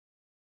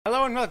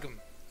Hello and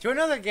welcome to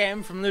another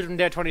game from Ludum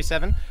Dare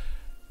 27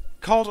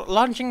 called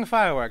Launching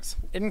Fireworks.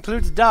 It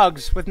includes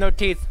dogs with no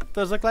teeth.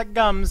 Those look like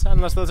gums,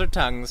 unless those are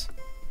tongues.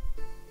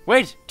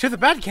 Wait, to the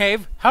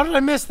Batcave? How did I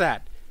miss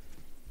that?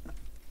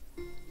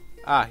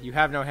 Ah, you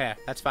have no hair.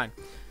 That's fine.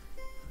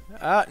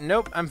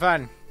 Nope, I'm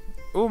fine.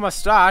 Ooh,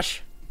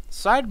 mustache.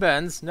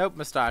 Sideburns? Nope,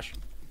 mustache.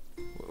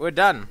 We're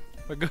done.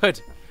 We're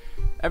good.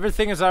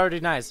 Everything is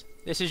already nice.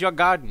 This is your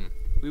garden.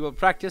 We will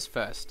practice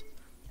first.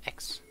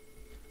 X.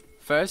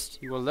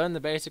 First, you will learn the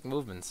basic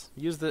movements.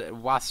 Use the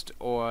WASD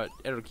or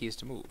arrow keys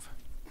to move.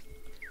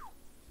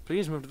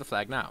 Please move to the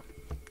flag now.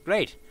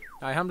 Great!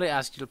 Now I humbly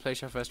ask you to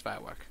place your first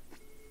firework.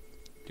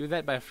 Do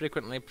that by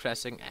frequently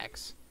pressing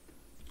X.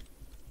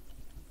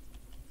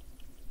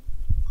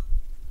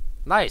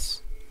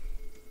 Nice!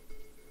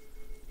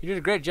 You did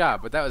a great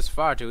job, but that was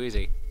far too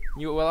easy.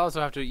 You will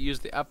also have to use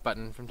the up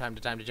button from time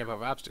to time to jump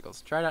over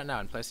obstacles. Try it out now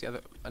and place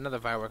another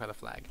firework on the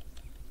flag.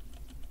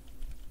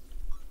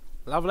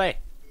 Lovely!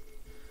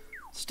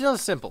 Still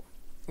simple.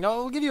 Now,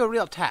 I'll give you a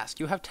real task.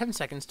 You have 10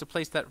 seconds to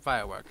place that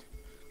firework.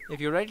 If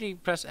you're ready,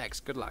 press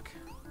X. Good luck.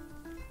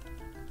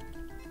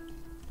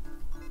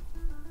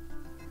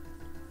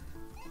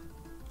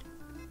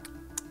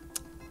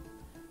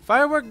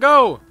 Firework,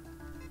 go!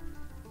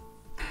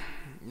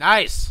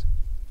 Nice!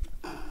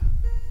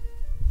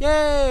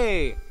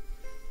 Yay!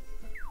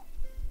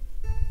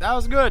 That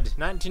was good.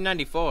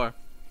 1994.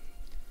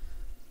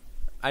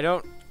 I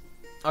don't...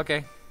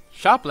 Okay.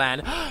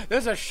 Shopland.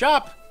 There's a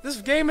shop! This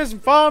game is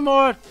far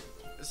more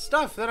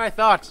stuff than I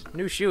thought.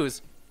 New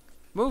shoes.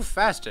 Move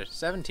faster.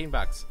 17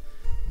 bucks.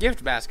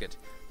 Gift basket.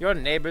 Your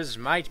neighbors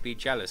might be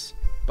jealous,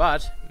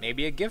 but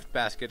maybe a gift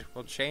basket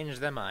will change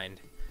their mind.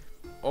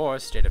 Or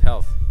state of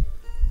health.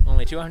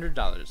 Only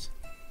 $200.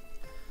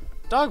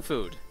 Dog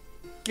food.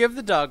 Give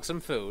the dog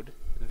some food,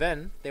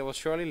 then they will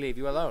surely leave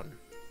you alone.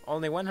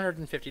 Only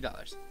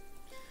 $150.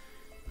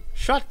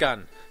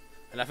 Shotgun.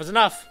 Enough is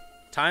enough.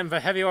 Time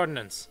for heavy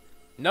ordnance.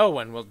 No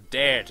one will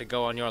dare to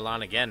go on your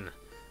lawn again.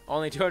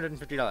 Only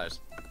 $250.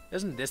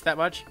 Isn't this that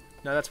much?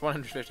 No, that's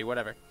 $150,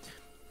 whatever.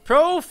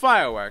 Pro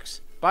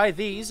fireworks. Buy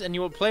these and you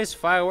will place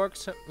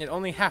fireworks in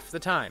only half the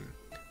time.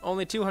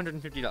 Only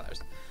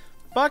 $250.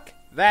 Fuck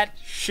that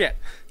shit.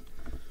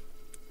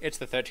 It's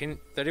the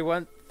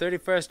 31st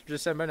of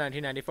December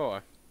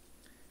 1994.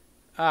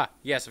 Ah,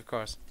 yes, of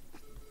course.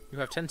 You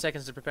have 10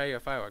 seconds to prepare your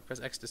firework.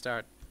 Press X to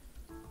start.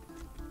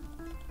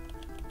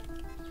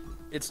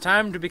 It's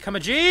time to become a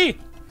G!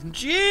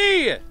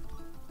 G!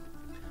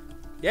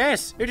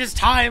 Yes, it is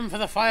time for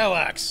the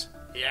fireworks.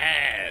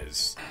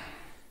 Yes.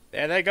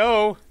 There they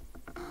go.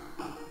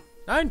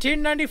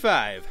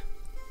 1995.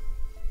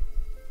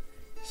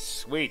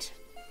 Sweet.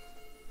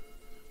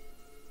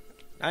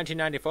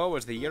 1994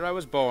 was the year I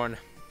was born.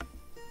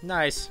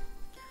 Nice.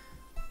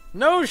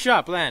 No,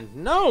 Shopland.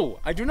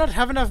 No! I do not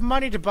have enough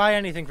money to buy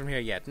anything from here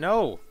yet.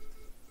 No.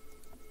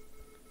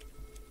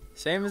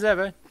 Same as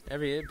ever.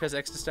 Every year, press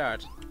X to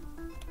start.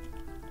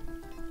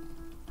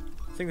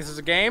 Think this is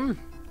a game?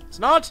 It's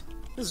not!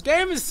 This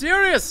game is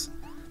serious!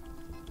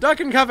 Duck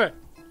and cover!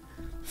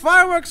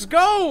 Fireworks,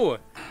 go!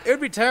 It would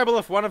be terrible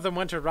if one of them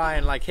went awry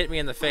and, like, hit me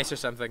in the face or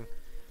something.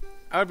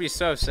 I would be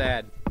so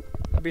sad.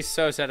 I'd be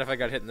so sad if I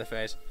got hit in the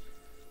face.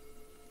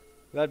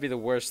 That'd be the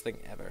worst thing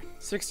ever.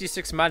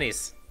 66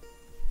 monies.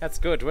 That's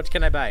good. What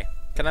can I buy?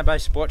 Can I buy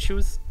sport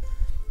shoes?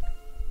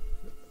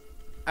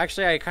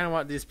 Actually, I kind of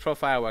want these pro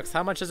fireworks.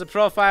 How much is a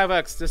pro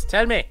fireworks? Just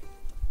tell me!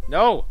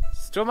 No!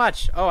 It's too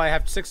much! Oh, I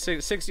have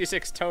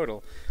 66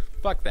 total.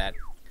 Fuck that.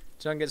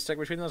 Don't get stuck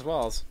between those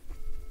walls.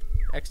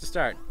 X to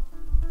start.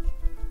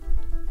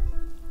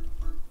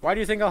 Why do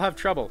you think I'll have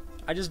trouble?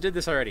 I just did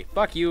this already.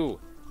 Fuck you.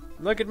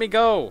 Look at me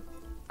go.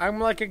 I'm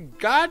like a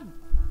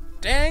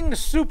god-dang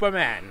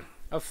Superman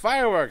of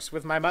fireworks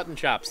with my mutton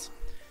chops.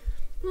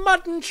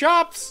 Mutton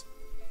chops!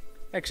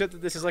 Except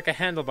that this is like a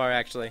handlebar,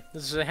 actually.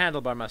 This is a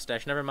handlebar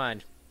mustache. Never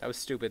mind. That was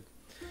stupid.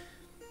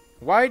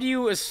 Why do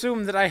you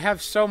assume that I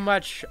have so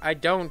much? I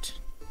don't.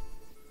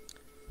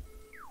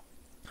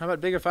 How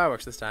about bigger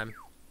fireworks this time?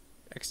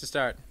 X to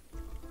start.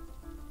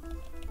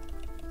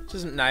 This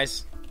isn't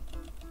nice.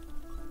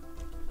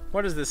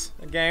 What is this?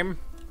 A game?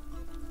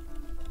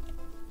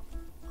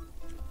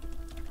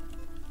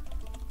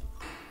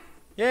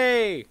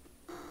 Yay!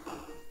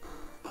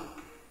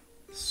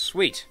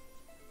 Sweet.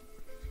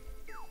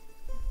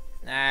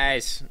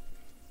 Nice.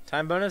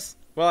 Time bonus?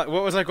 Well,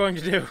 what was I going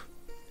to do?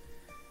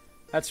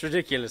 That's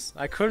ridiculous.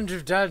 I couldn't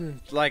have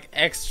done, like,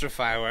 extra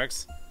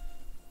fireworks.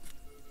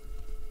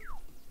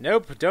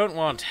 Nope, don't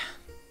want.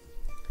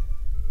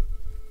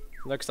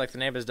 Looks like the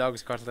neighbor's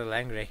dogs got a little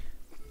angry.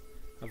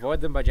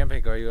 Avoid them by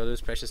jumping or you will lose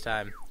precious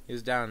time.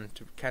 Use down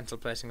to cancel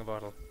placing a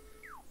bottle.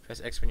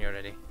 Press X when you're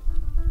ready.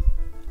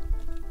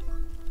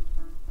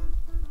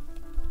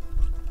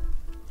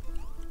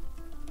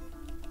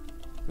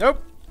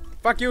 Nope!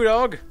 Fuck you,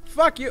 dog!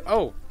 Fuck you!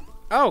 Oh!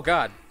 Oh,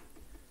 God!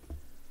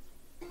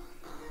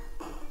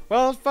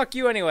 Well, fuck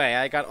you anyway.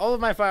 I got all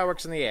of my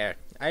fireworks in the air.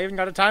 I even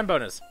got a time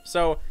bonus.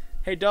 So,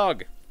 hey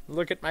dog,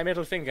 look at my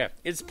middle finger.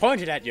 It's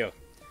pointed at you.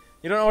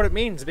 You don't know what it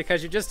means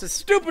because you're just a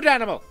stupid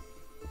animal.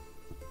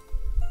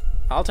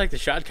 I'll take the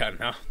shotgun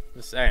now.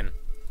 Just saying.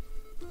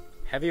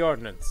 Heavy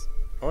ordnance.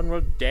 No one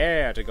will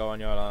dare to go on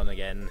your lawn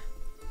again.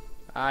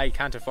 I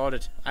can't afford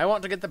it. I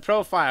want to get the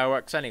pro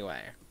fireworks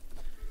anyway.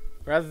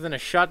 Rather than a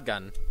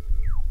shotgun.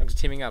 I'm just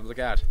teaming up. Look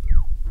out.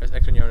 Press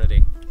X when you're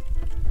ready.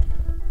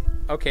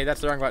 Okay,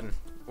 that's the wrong button.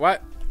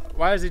 What?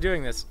 Why is he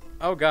doing this?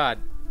 Oh god.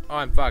 Oh,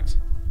 I'm fucked.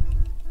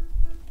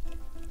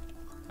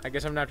 I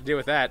guess I'm gonna have to deal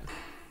with that.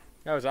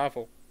 That was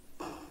awful.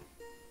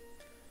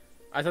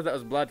 I thought that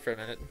was blood for a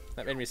minute.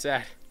 That made me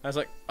sad. I was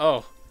like,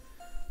 oh.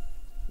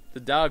 The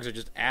dogs are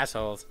just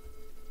assholes.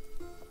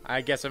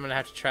 I guess I'm gonna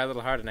have to try a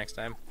little harder next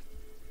time.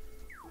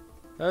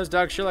 Those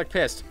dogs sure look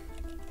pissed.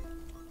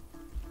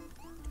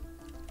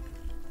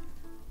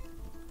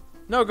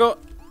 No, go.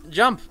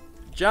 Jump.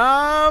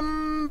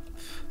 Jump.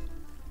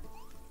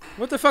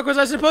 What the fuck was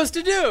I supposed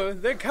to do?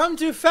 They come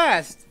too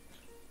fast.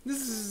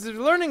 The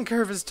learning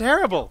curve is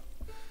terrible.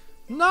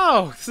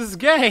 No, this is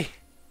gay.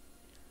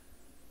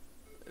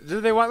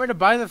 Do they want me to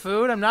buy the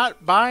food? I'm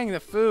not buying the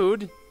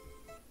food.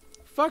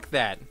 Fuck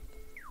that.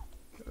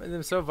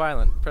 I'm so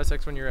violent. Press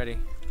X when you're ready.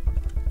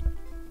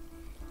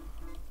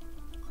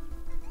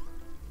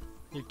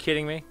 You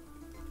kidding me?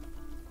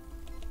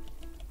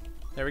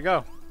 There we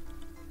go.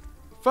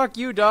 Fuck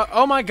you, dog.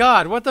 Oh my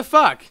god, what the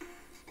fuck?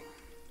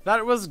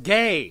 That was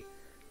gay.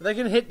 They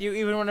can hit you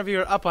even whenever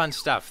you're up on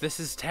stuff. This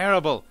is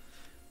terrible.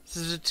 This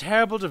is a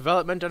terrible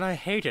development and I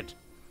hate it.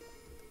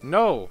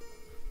 No.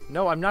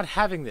 No, I'm not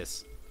having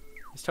this.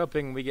 Just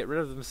hoping we get rid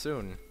of them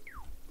soon.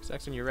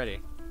 Sex when you're ready.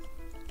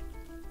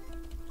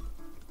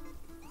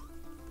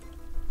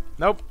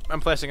 Nope,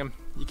 I'm placing him.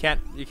 You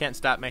can't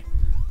stop me.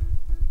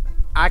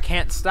 I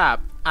can't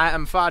stop. I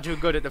am far too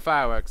good at the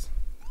fireworks.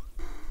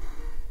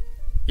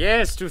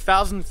 Yes,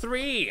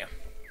 2003.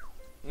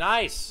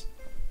 Nice.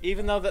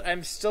 Even though that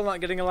I'm still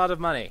not getting a lot of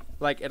money,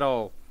 like at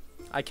all.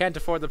 I can't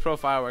afford the pro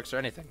fireworks or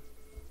anything.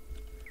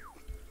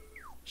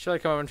 Should I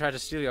come over and try to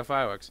steal your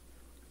fireworks?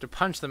 To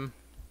punch them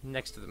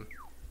next to them.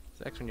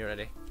 Sex when you're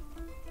ready.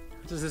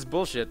 What is this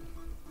bullshit?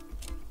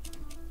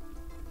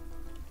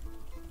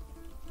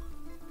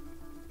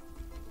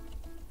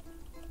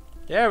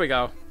 There we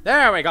go.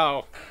 There we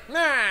go.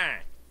 Nah.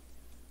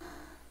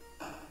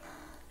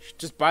 Should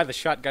just buy the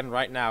shotgun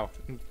right now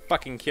and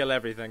fucking kill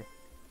everything.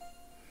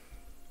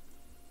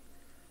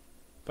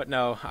 But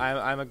no,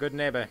 I'm a good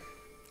neighbor.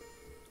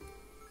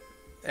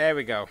 There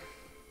we go.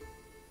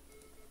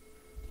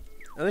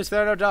 At least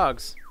there are no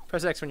dogs.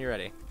 Press X when you're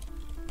ready.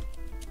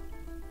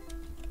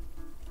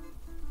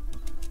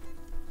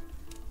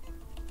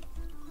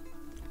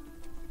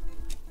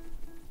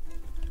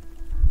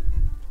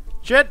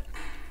 Shit!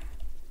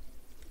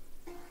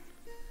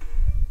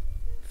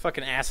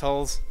 Fucking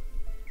assholes.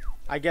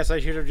 I guess I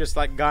should have just,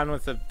 like, gone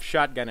with a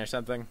shotgun or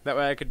something. That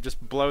way I could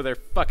just blow their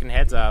fucking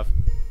heads off.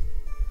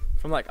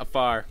 From, like,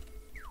 afar.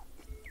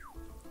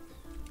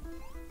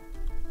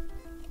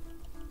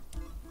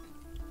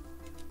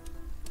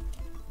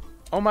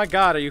 Oh my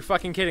god, are you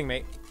fucking kidding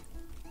me?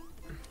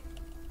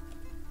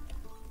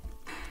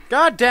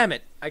 God damn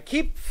it! I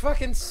keep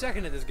fucking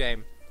sucking at this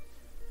game.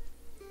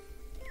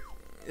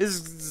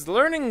 His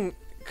learning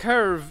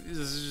curve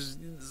is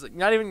like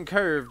not even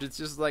curved, it's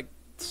just like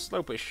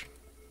slopish.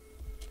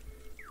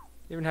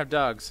 Even have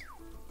dogs.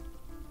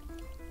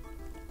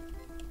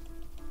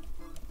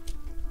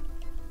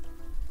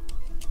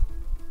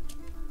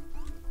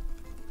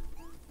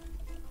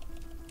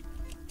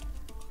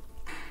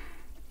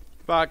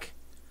 Fuck.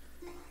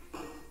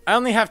 I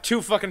only have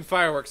 2 fucking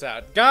fireworks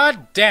out.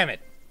 God damn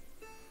it.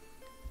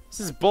 This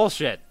is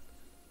bullshit.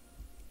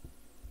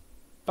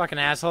 Fucking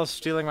assholes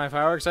stealing my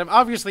fireworks. I'm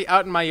obviously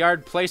out in my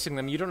yard placing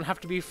them. You don't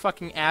have to be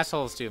fucking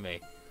assholes to me.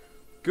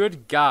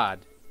 Good God.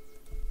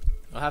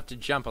 I'll have to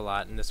jump a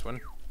lot in this one.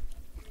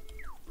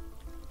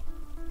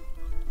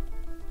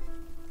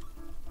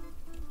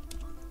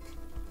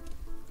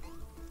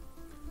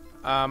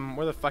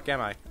 Where the fuck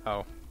am I?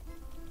 Oh.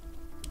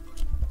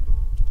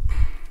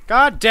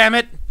 God damn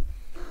it!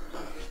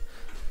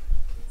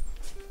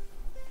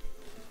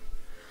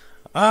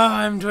 Oh,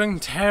 I'm doing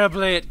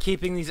terribly at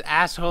keeping these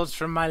assholes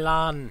from my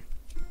lawn.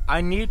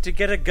 I need to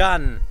get a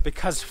gun,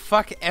 because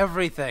fuck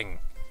everything.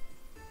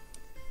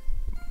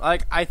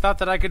 Like, I thought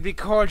that I could be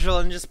cordial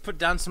and just put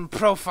down some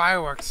pro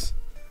fireworks.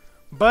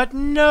 But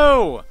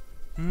no!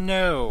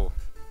 No.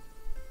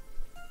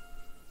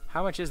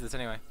 How much is this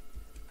anyway?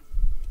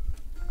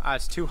 Ah,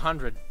 it's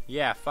 200.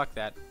 Yeah, fuck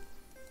that.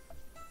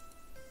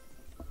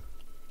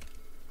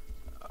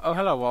 Oh,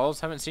 hello,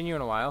 Walls. Haven't seen you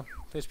in a while.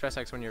 Please press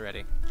X when you're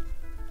ready.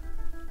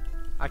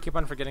 I keep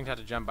on forgetting how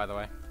to jump, by the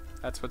way.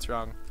 That's what's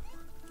wrong.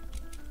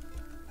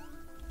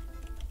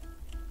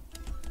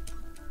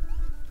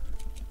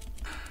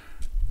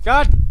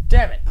 God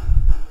damn it!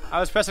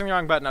 I was pressing the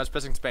wrong button. I was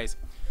pressing space.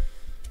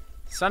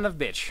 Son of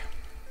bitch.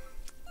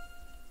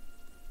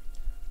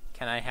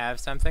 Can I have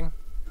something?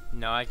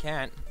 No, I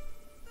can't.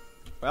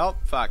 Well,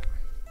 fuck.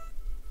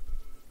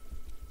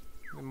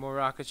 The more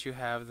rockets you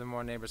have, the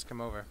more neighbors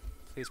come over.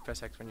 Please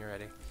press X when you're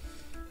ready.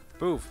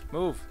 Move,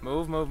 move,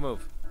 move, move,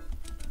 move.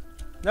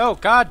 No,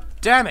 god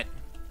damn it!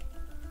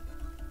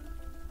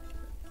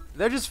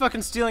 They're just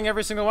fucking stealing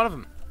every single one of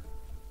them.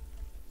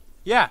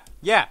 Yeah,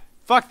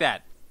 fuck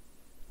that.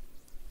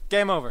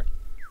 Game over.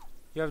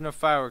 You have no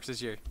fireworks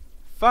this year.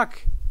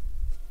 Fuck.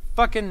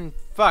 Fucking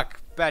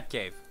fuck,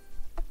 Batcave.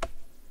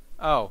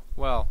 Oh,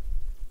 well.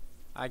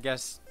 I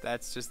guess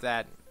that's just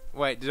that.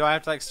 Wait, do I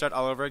have to, like, start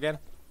all over again?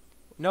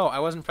 No, I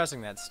wasn't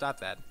pressing that. Stop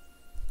that.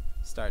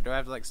 Start. Do I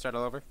have to, like, start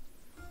all over?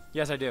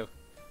 Yes, I do.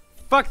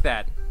 Fuck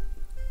that.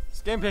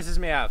 This game pisses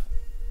me off.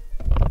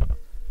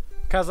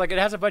 Because, like, it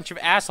has a bunch of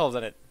assholes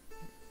in it.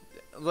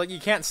 Like, you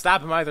can't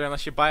stop them either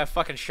unless you buy a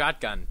fucking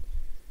shotgun.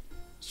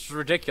 It's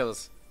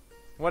ridiculous.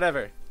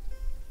 Whatever.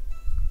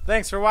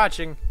 Thanks for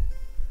watching.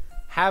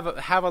 Have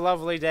a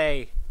lovely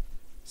day.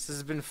 This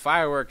has been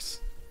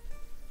Fireworks.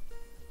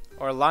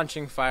 Or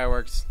Launching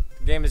Fireworks.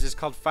 The game is just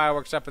called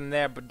Fireworks up in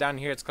there, but down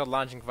here it's called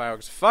Launching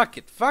Fireworks. Fuck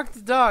it. Fuck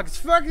the dogs.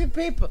 Fuck the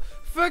people.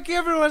 Fuck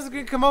everyone that's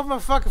gonna come over my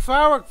fucking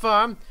firework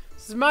farm.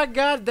 This is my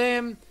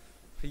goddamn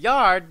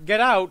yard. Get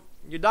out.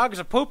 Your dogs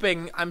are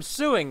pooping. I'm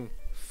suing.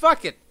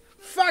 Fuck it.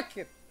 Fuck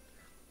it.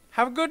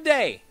 Have a good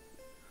day.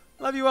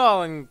 Love you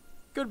all and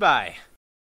goodbye.